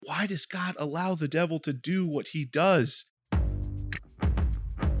why does God allow the devil to do what he does?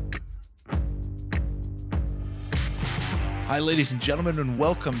 Hi, ladies and gentlemen, and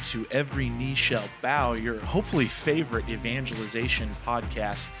welcome to Every Knee Shall Bow, your hopefully favorite evangelization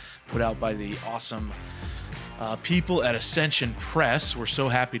podcast put out by the awesome people at Ascension Press. We're so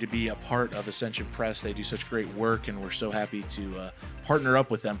happy to be a part of Ascension Press. They do such great work, and we're so happy to partner up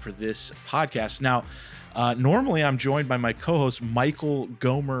with them for this podcast. Now, normally I'm joined by my co-host Michael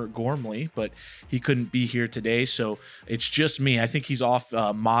Gomer Gormley, but he couldn't be here today, so it's just me. I think he's off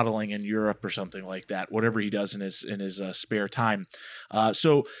modeling in Europe or something like that, whatever he does in his spare time.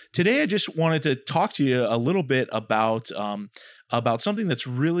 So today I just wanted to talk to you a little bit about something that's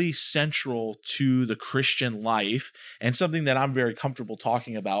really central to the Christian life and something that I'm very comfortable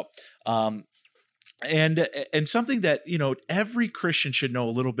talking about. And something that, every Christian should know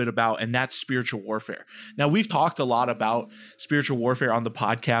a little bit about, and that's spiritual warfare. Now, we've talked a lot about spiritual warfare on the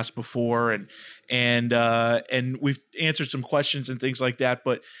podcast before, and we've answered some questions and things like that.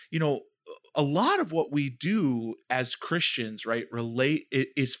 But, a lot of what we do as Christians, right,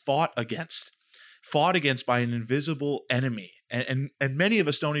 is fought against by an invisible enemy. And many of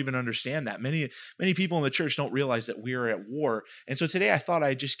us don't even understand that. Many people in the church don't realize that we are at war. And so today I thought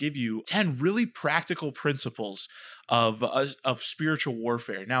I'd just give you 10 really practical principles of spiritual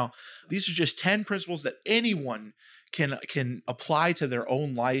warfare. Now, these are just 10 principles that anyone can apply to their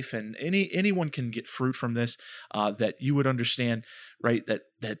own life, and anyone can get fruit from this, that you would understand, right,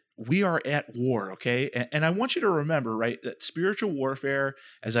 that we are at war, okay? And I want you to remember, right, that spiritual warfare,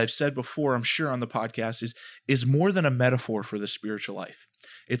 as I've said before, I'm sure on the podcast, is more than a metaphor for the spiritual life.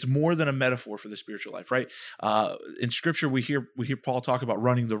 It's more than a metaphor for the spiritual life, right? In Scripture, we hear Paul talk about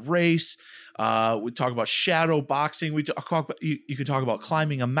running the race. We talk about shadow boxing. You can talk about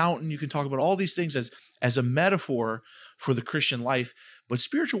climbing a mountain. You can talk about all these things as a metaphor for the Christian life. But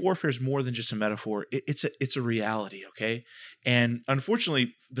spiritual warfare is more than just a metaphor. It's a reality, okay? And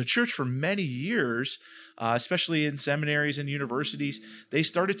unfortunately, the church for many years, especially in seminaries and universities, they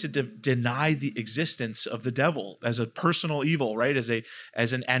started to deny the existence of the devil as a personal evil, right?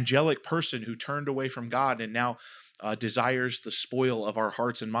 As an angelic person who turned away from God and now desires the spoil of our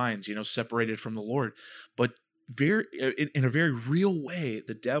hearts and minds, separated from the Lord. But in a very real way,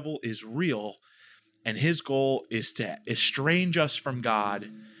 the devil is real. And his goal is to estrange us from God,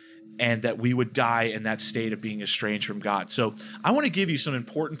 and that we would die in that state of being estranged from God. So I want to give you some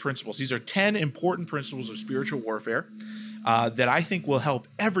important principles. These are 10 important principles of spiritual warfare that I think will help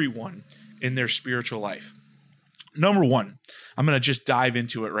everyone in their spiritual life. Number one, I'm going to just dive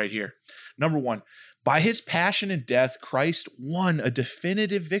into it right here. Number one, by his passion and death, Christ won a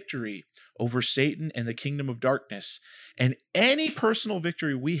definitive victory over Satan and the kingdom of darkness. And any personal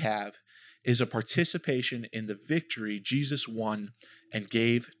victory we have is a participation in the victory Jesus won and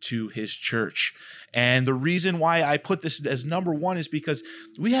gave to his church. And the reason why I put this as number one is because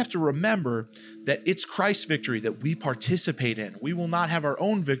we have to remember that it's Christ's victory that we participate in. We will not have our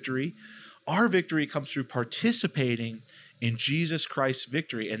own victory. Our victory comes through participating in Jesus Christ's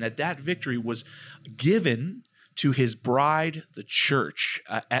victory, and that victory was given to his bride, the church,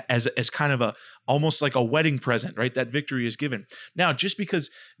 as kind of almost like a wedding present, right? That victory is given. Now, just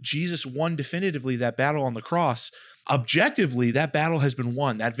because Jesus won definitively that battle on the cross, objectively, that battle has been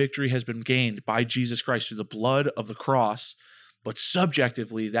won. That victory has been gained by Jesus Christ through the blood of the cross. But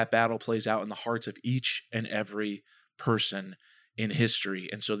subjectively, that battle plays out in the hearts of each and every person in history.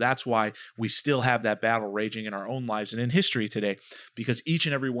 And so that's why we still have that battle raging in our own lives and in history today, because each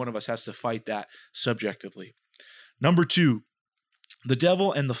and every one of us has to fight that subjectively. Number two, the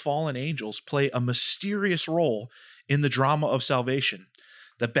devil and the fallen angels play a mysterious role in the drama of salvation.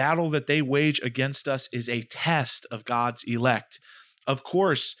 The battle that they wage against us is a test of God's elect. Of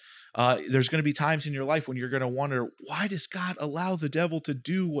course, there's going to be times in your life when you're going to wonder, why does God allow the devil to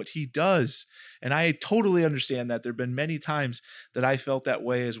do what he does? And I totally understand that. There have been many times that I felt that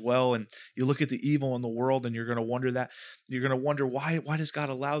way as well. And you look at the evil in the world and you're going to wonder that. You're going to wonder, why does God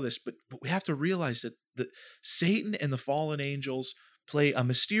allow this? But we have to realize that Satan and the fallen angels play a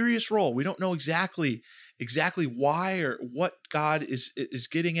mysterious role. We don't know exactly why or what God is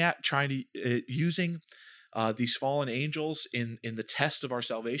getting at, trying to using these fallen angels in the test of our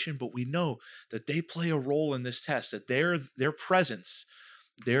salvation, but we know that they play a role in this test, that their presence,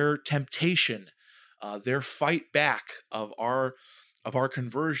 their temptation, their fight back of our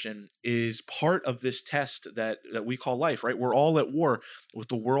conversion is part of this test that we call life, right? We're all at war with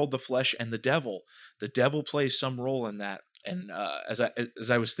the world, the flesh, and the devil. The devil plays some role in that. And as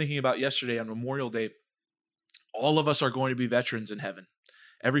I was thinking about yesterday on Memorial Day, all of us are going to be veterans in heaven.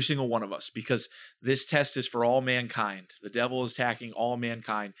 every single one of us, because this test is for all mankind. The devil is attacking all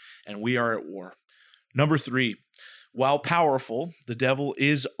mankind, and we are at war. Number 3, while powerful, the devil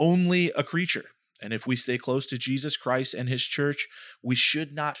is only a creature. And if we stay close to Jesus Christ and his church, we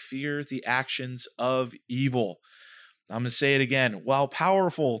should not fear the actions of evil. I'm going to say it again. While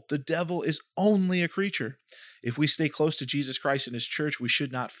powerful, the devil is only a creature. If we stay close to Jesus Christ and his church, we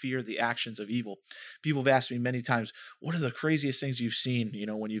should not fear the actions of evil. People have asked me many times, what are the craziest things you've seen,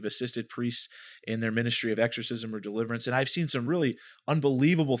 when you've assisted priests in their ministry of exorcism or deliverance? And I've seen some really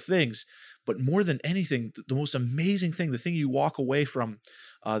unbelievable things. But more than anything, the most amazing thing, the thing you walk away from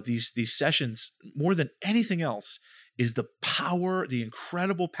these sessions, more than anything else, is the power, the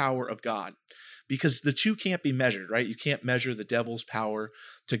incredible power of God. Because the two can't be measured, right? You can't measure the devil's power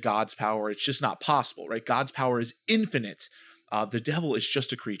to God's power. It's just not possible, right? God's power is infinite. The devil is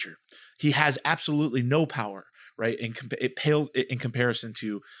just a creature. He has absolutely no power, right? It pales in comparison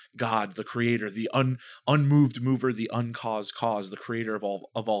to God, the creator, the unmoved mover, the uncaused cause, the creator of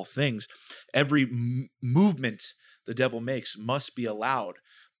all things. Every movement the devil makes must be allowed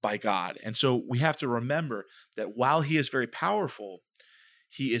by God. And so we have to remember that while he is very powerful,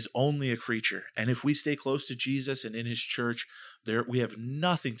 he is only a creature. And if we stay close to Jesus and in his church, we have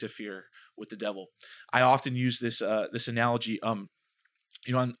nothing to fear with the devil. I often use this analogy. On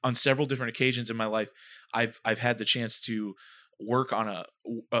several different occasions in my life, I've had the chance to work on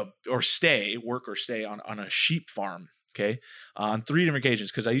stay on a sheep farm. Okay, on 3 different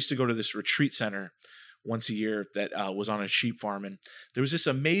occasions, because I used to go to this retreat center once a year that was on a sheep farm, and there was this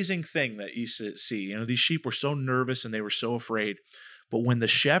amazing thing that you used to see. These sheep were so nervous and they were so afraid. But when the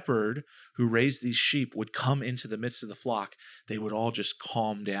shepherd who raised these sheep would come into the midst of the flock, they would all just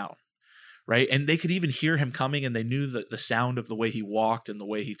calm down, right? And they could even hear him coming, and they knew the sound of the way he walked and the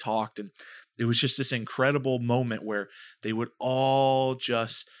way he talked. And it was just this incredible moment where they would all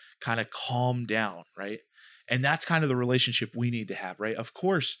just kind of calm down, right? And that's kind of the relationship we need to have, right? Of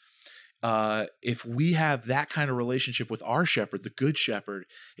course, if we have that kind of relationship with our shepherd, the good shepherd,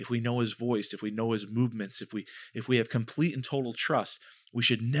 if we know his voice, if we know his movements, if we have complete and total trust, we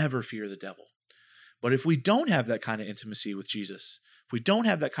should never fear the devil. But if we don't have that kind of intimacy with Jesus, if we don't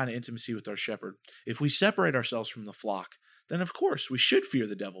have that kind of intimacy with our shepherd, if we separate ourselves from the flock, then of course we should fear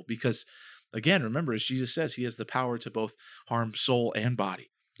the devil, because again, remember, as Jesus says, he has the power to both harm soul and body.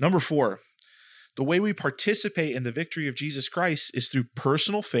 Number 4, the way we participate in the victory of Jesus Christ is through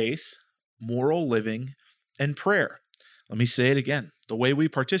personal faith, moral living, and prayer. Let me say it again. The way we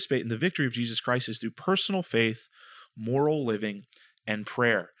participate in the victory of Jesus Christ is through personal faith, moral living, and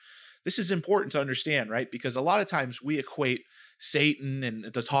prayer. This is important to understand, right? Because a lot of times we equate Satan and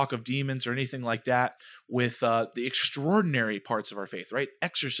the talk of demons or anything like that with the extraordinary parts of our faith, right?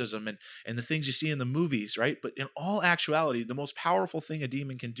 Exorcism and the things you see in the movies, right? But in all actuality, the most powerful thing a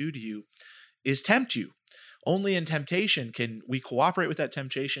demon can do to you is tempt you. Only in temptation can we cooperate with that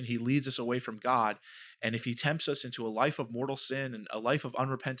temptation. He leads us away from God. And if he tempts us into a life of mortal sin and a life of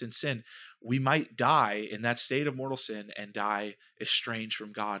unrepentant sin, we might die in that state of mortal sin and die estranged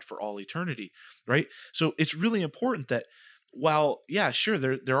from God for all eternity, right? So it's really important that while, yeah, sure,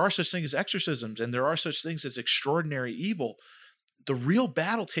 there are such things as exorcisms and there are such things as extraordinary evil, the real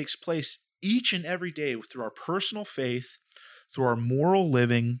battle takes place each and every day through our personal faith, through our moral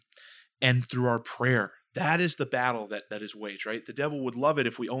living, and through our prayer. That is the battle that is waged, right? The devil would love it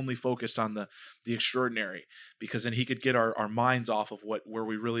if we only focused on the extraordinary, because then he could get our minds off of where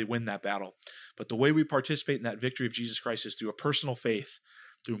we really win that battle. But the way we participate in that victory of Jesus Christ is through a personal faith,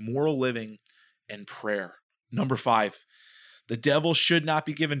 through moral living, and prayer. Number 5, the devil should not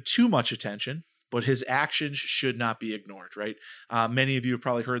be given too much attention, but his actions should not be ignored, right? Many of you have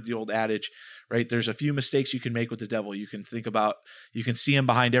probably heard the old adage, right? There's a few mistakes you can make with the devil. You can see him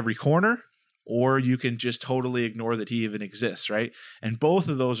behind every corner, or you can just totally ignore that he even exists, right? And both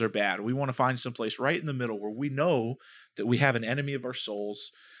of those are bad. We want to find some place right in the middle where we know that we have an enemy of our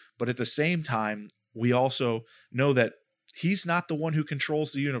souls, but at the same time, we also know that he's not the one who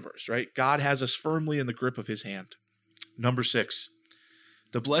controls the universe, right? God has us firmly in the grip of his hand. Number 6,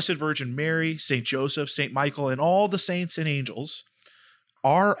 the Blessed Virgin Mary, St. Joseph, St. Michael, and all the saints and angels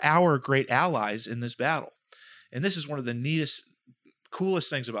are our great allies in this battle. And this is one of the neatest, coolest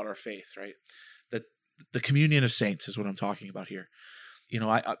things about our faith, right? That the communion of saints is what I'm talking about here.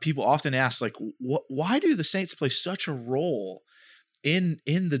 People often ask, like, why do the saints play such a role in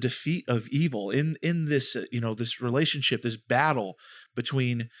the defeat of evil, in this this relationship, this battle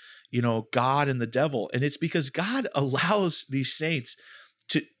between God and the devil? And it's because God allows these saints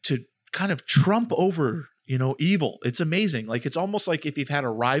to kind of trump over evil. It's amazing. Like, it's almost like if you've had a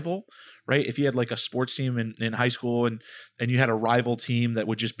rival, right? If you had like a sports team in high school and you had a rival team that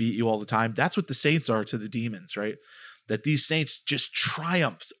would just beat you all the time, that's what the saints are to the demons, right? That these saints just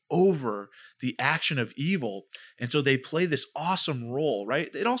triumphed over the action of evil. And so they play this awesome role, right?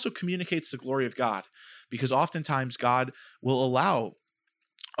 It also communicates the glory of God, because oftentimes God will allow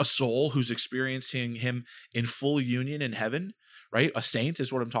a soul who's experiencing him in full union in heaven, right? A saint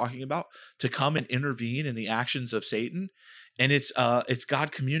is what I'm talking about, to come and intervene in the actions of Satan. And it's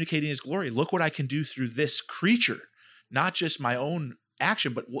God communicating his glory. Look what I can do through this creature, not just my own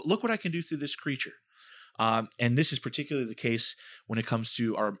action, but look what I can do through this creature. And this is particularly the case when it comes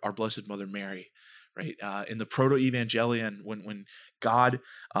to our Blessed Mother Mary, right? In the Proto-Evangelion, when God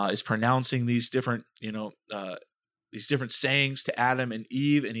is pronouncing these different, these different sayings to Adam and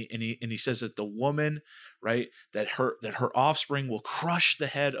Eve, and he says that the woman, right, that her offspring will crush the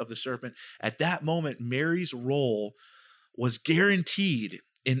head of the serpent. At that moment, Mary's role was guaranteed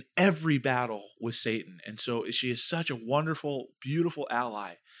in every battle with Satan. And so she is such a wonderful, beautiful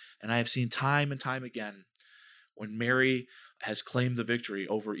ally. And I have seen time and time again when Mary has claimed the victory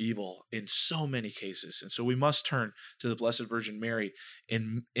over evil in so many cases. And so we must turn to the Blessed Virgin Mary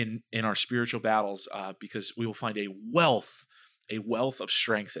in our spiritual battles, because we will find a wealth of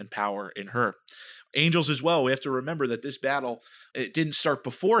strength and power in her. Angels as well. We have to remember that this battle, it didn't start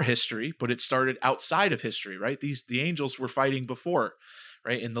before history, but it started outside of history, right? The angels were fighting before,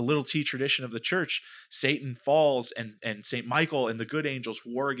 right? In the little T tradition of the church, Satan falls and St. Michael and the good angels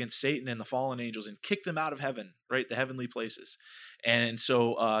war against Satan and the fallen angels and kick them out of heaven, right? The heavenly places. And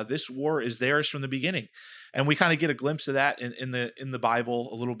so this war is theirs from the beginning. And we kind of get a glimpse of that in the Bible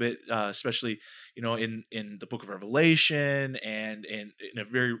a little bit, especially, in the book of Revelation, and in a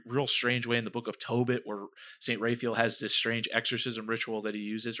very real strange way in the book of Tobit, where St. Raphael has this strange exorcism ritual that he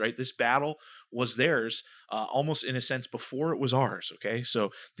uses, right? This battle was theirs almost in a sense before it was ours, okay?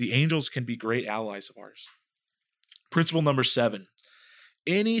 So the angels can be great allies of ours. Principle number 7,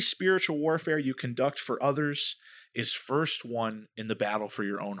 any spiritual warfare you conduct for others is first won in the battle for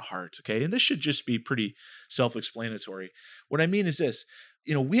your own heart, okay? And this should just be pretty self-explanatory. What I mean is this,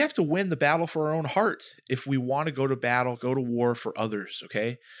 we have to win the battle for our own heart if we want to go to war for others,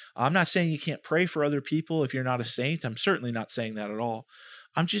 okay? I'm not saying you can't pray for other people if you're not a saint. I'm certainly not saying that at all.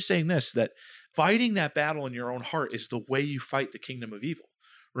 I'm just saying this, that fighting that battle in your own heart is the way you fight the kingdom of evil.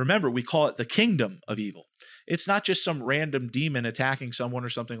 Remember, we call it the kingdom of evil. It's not just some random demon attacking someone or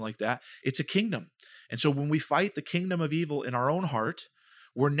something like that. It's a kingdom. And so when we fight the kingdom of evil in our own heart,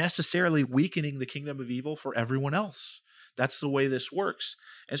 we're necessarily weakening the kingdom of evil for everyone else. That's the way this works.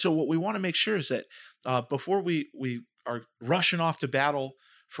 And so what we want to make sure is that before we are rushing off to battle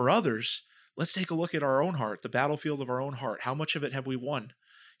for others, let's take a look at our own heart, the battlefield of our own heart. How much of it have we won?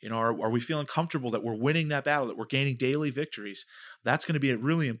 Are we feeling comfortable that we're winning that battle, that we're gaining daily victories? That's going to be a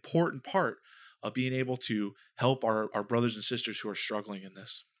really important part of being able to help our brothers and sisters who are struggling in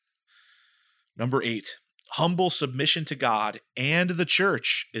this. Number 8, humble submission to God and the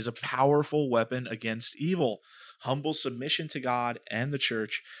church is a powerful weapon against evil. Humble submission to God and the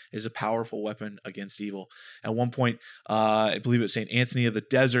church is a powerful weapon against evil. At one point, I believe it was St. Anthony of the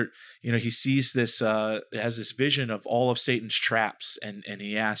Desert, he sees this, has this vision of all of Satan's traps, and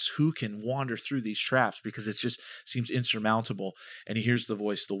he asks, who can wander through these traps? Because it just seems insurmountable. And he hears the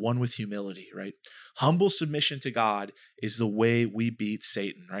voice, the one with humility, right? Humble submission to God is the way we beat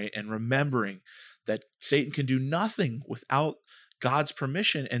Satan, right? And remembering that Satan can do nothing without God's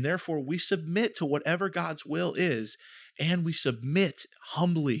permission, and therefore we submit to whatever God's will is, and we submit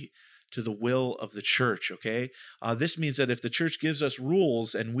humbly to the will of the church, okay? This means that if the church gives us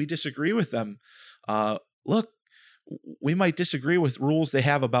rules and we disagree with them, we might disagree with rules they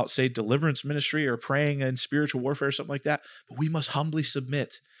have about, say, deliverance ministry or praying and spiritual warfare or something like that, but we must humbly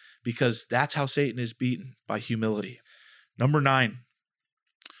submit, because that's how Satan is beaten, by humility. Number 9,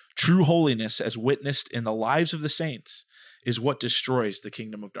 true holiness as witnessed in the lives of the saints is what destroys the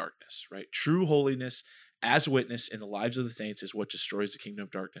kingdom of darkness, right? True holiness as witnessed in the lives of the saints is what destroys the kingdom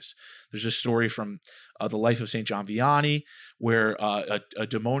of darkness. There's a story from the life of St. John Vianney where a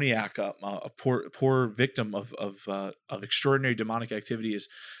demoniac, a poor victim of extraordinary demonic activity is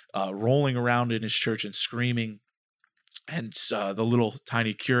rolling around in his church and screaming. And the little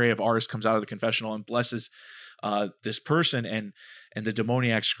tiny cure of Ars comes out of the confessional and blesses this person. And the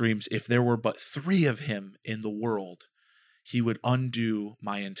demoniac screams, if there were but 3 of him in the world, he would undo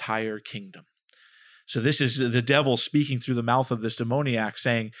my entire kingdom. So this is the devil speaking through the mouth of this demoniac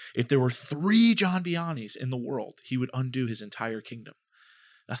saying, if there were 3 John Viannis in the world, he would undo his entire kingdom.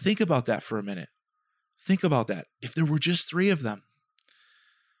 Now think about that for a minute. Think about that. If there were just 3 of them.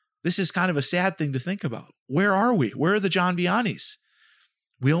 This is kind of a sad thing to think about. where are we? Where are the John Viannis?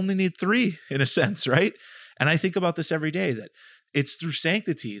 We only need 3 in a sense, right? And I think about this every day, that it's through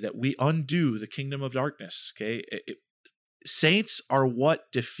sanctity that we undo the kingdom of darkness, okay? Saints are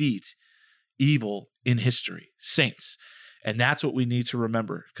what defeat evil in history, saints. And that's what we need to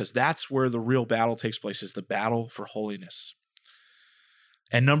remember, because that's where the real battle takes place, is the battle for holiness.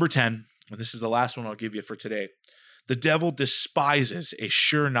 And number 10, and this is the last one I'll give you for today, the devil despises a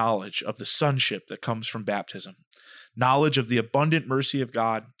sure knowledge of the sonship that comes from baptism, knowledge of the abundant mercy of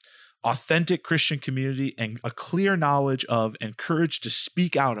God, authentic Christian community, and a clear knowledge of and courage to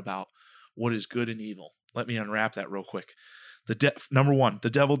speak out about what is good and evil. Let me unwrap that real quick. Number 1, the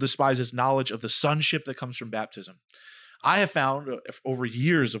devil despises knowledge of the sonship that comes from baptism. I have found over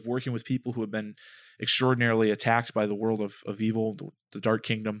years of working with people who have been extraordinarily attacked by the world of evil, the dark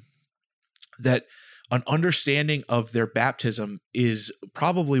kingdom, that an understanding of their baptism is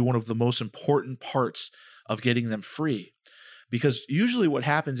probably one of the most important parts of getting them free. Because usually what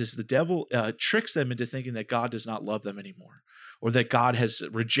happens is the devil tricks them into thinking that God does not love them anymore, or that God has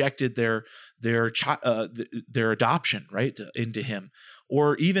rejected their adoption, right, into him,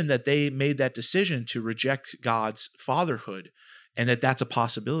 or even that they made that decision to reject God's fatherhood, and that that's a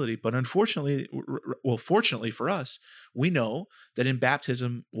possibility. But unfortunately, fortunately for us, we know that in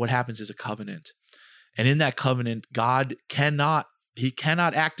baptism, what happens is a covenant. And in that covenant, God cannot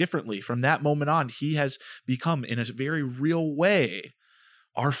act differently. From that moment on, he has become, in a very real way,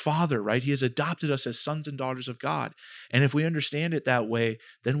 our Father, right? He has adopted us as sons and daughters of God. And if we understand it that way,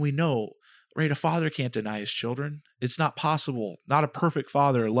 then we know, right, a father can't deny his children. It's not possible. Not a perfect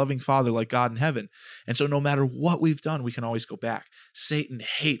father, a loving father like God in heaven. And so no matter what we've done, we can always go back. Satan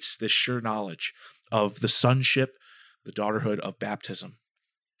hates this sure knowledge of the sonship, the daughterhood of baptism.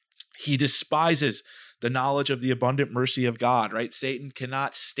 He despises the knowledge of the abundant mercy of God, right? Satan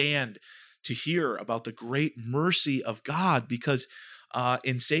cannot stand to hear about the great mercy of God, because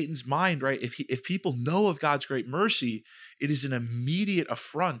in Satan's mind, right, if people know of God's great mercy, it is an immediate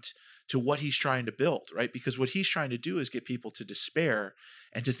affront to what he's trying to build, right? Because what he's trying to do is get people to despair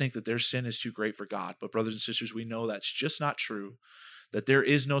and to think that their sin is too great for God. But brothers and sisters, we know that's just not true, that there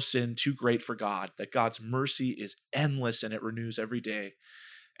is no sin too great for God, that God's mercy is endless and it renews every day.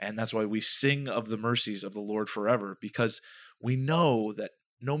 And that's why we sing of the mercies of the Lord forever, because we know that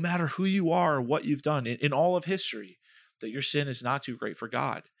no matter who you are or what you've done in all of history, that your sin is not too great for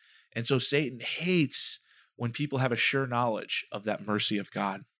God. And so Satan hates when people have a sure knowledge of that mercy of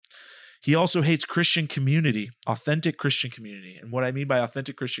God. He also hates Christian community, authentic Christian community. And what I mean by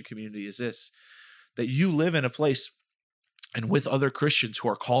authentic Christian community is this, that you live in a place and with other Christians who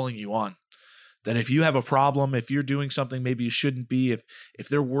are calling you on. That if you have a problem, if you're doing something maybe you shouldn't be, if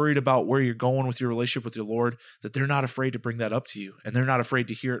they're worried about where you're going with your relationship with your Lord, that they're not afraid to bring that up to you, and they're not afraid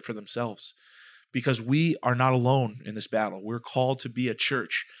to hear it for themselves. Because we are not alone in this battle. We're called to be a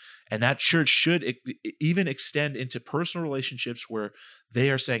church, and that church should even extend into personal relationships where they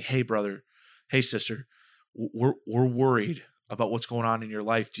are saying, hey, brother, hey, sister, we're worried about what's going on in your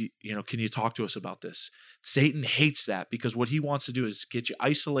life. Can you talk to us about this? Satan hates that, because what he wants to do is get you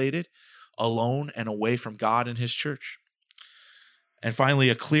isolated, alone, and away from God and his church. And finally,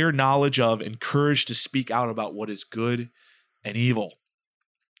 a clear knowledge of and courage to speak out about what is good and evil.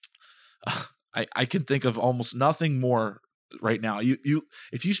 I can think of almost nothing more right now.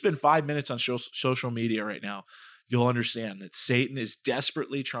 If you spend 5 minutes on social media right now, you'll understand that Satan is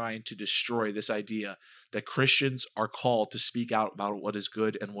desperately trying to destroy this idea that Christians are called to speak out about what is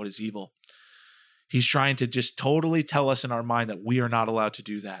good and what is evil. He's trying to just totally tell us in our mind that we are not allowed to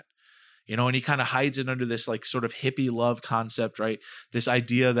do that. And he kind of hides it under this like sort of hippie love concept, right? This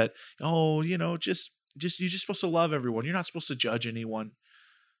idea that, you're just supposed to love everyone. You're not supposed to judge anyone.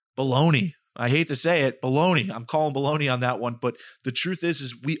 Baloney. I hate to say it, baloney. I'm calling baloney on that one. But the truth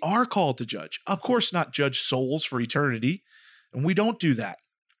is we are called to judge. Of course, not judge souls for eternity. And we don't do that.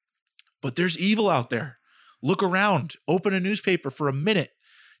 But there's evil out there. Look around. Open a newspaper for a minute.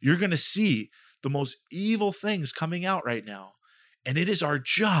 You're going to see the most evil things coming out right now. And it is our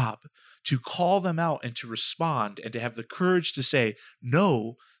job to call them out and to respond and to have the courage to say,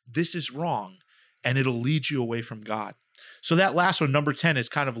 no, this is wrong. And it'll lead you away from God. So that last one, number 10, is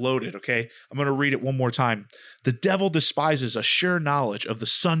kind of loaded, okay? I'm going to read it one more time. The devil despises a sure knowledge of the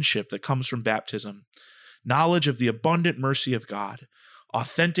sonship that comes from baptism, knowledge of the abundant mercy of God,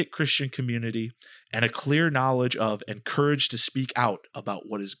 authentic Christian community, and a clear knowledge of and courage to speak out about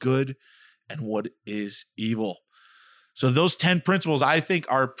what is good and what is evil. So those 10 principles, I think,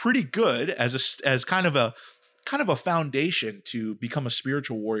 are pretty good as kind of a foundation to become a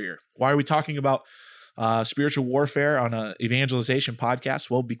spiritual warrior. Why are we talking about spiritual warfare on an evangelization podcast?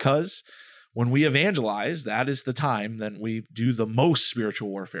 Well, because when we evangelize, that is the time that we do the most spiritual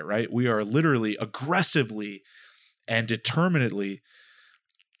warfare, right? We are literally aggressively and determinedly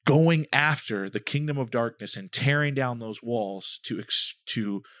going after the kingdom of darkness and tearing down those walls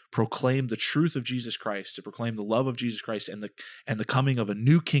to proclaim the truth of Jesus Christ, to proclaim the love of Jesus Christ and the coming of a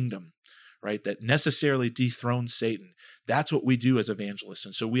new kingdom, right? That necessarily dethrones Satan. That's what we do as evangelists.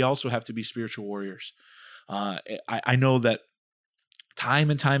 And so we also have to be spiritual warriors. I know that time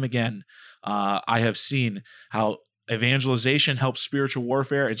and time again, I have seen how evangelization helps spiritual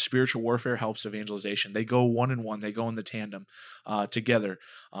warfare and spiritual warfare helps evangelization. They go one in one. They go in the tandem together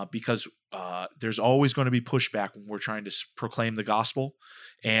because there's always going to be pushback when we're trying to proclaim the gospel.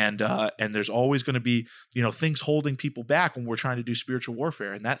 And there's always going to be, things holding people back when we're trying to do spiritual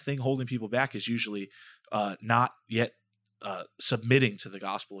warfare. And that thing holding people back is usually not yet submitting to the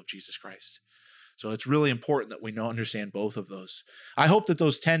gospel of Jesus Christ. So it's really important that we understand both of those. I hope that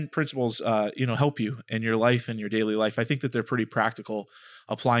those 10 principles, help you in your life and your daily life. I think that they're pretty practical,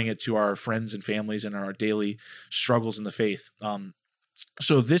 applying it to our friends and families and our daily struggles in the faith.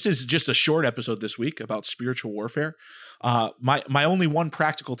 So this is just a short episode this week about spiritual warfare. My only one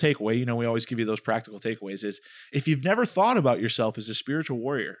practical takeaway, we always give you those practical takeaways, is if you've never thought about yourself as a spiritual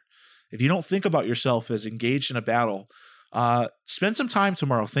warrior, if you don't think about yourself as engaged in a battle, spend some time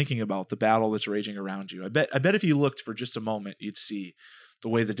tomorrow thinking about the battle that's raging around you. I bet if you looked for just a moment, you'd see the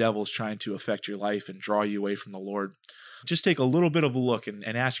way the devil is trying to affect your life and draw you away from the Lord. Just take a little bit of a look and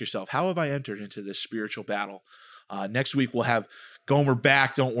ask yourself, how have I entered into this spiritual battle? Next week, we'll have Gomer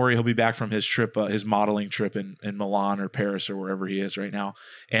back. Don't worry, he'll be back from his trip, his modeling trip in Milan or Paris or wherever he is right now.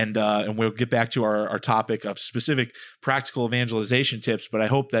 And we'll get back to our topic of specific practical evangelization tips. But I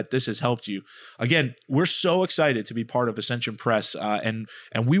hope that this has helped you. Again, we're so excited to be part of Ascension Press, and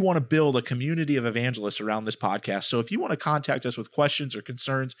we want to build a community of evangelists around this podcast. So if you want to contact us with questions or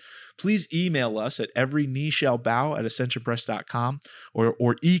concerns, please email us at everykneeshallbow@ascensionpress.com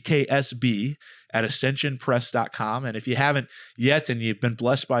or EKSB@ascensionpress.com. And if you haven't yet and you've been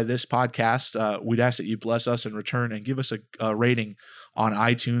blessed by this podcast, we'd ask that you bless us in return and give us a rating on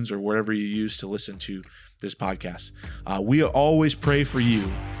iTunes or wherever you use to listen to this podcast. We always pray for you,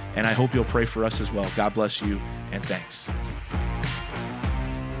 and I hope you'll pray for us as well. God bless you, and thanks.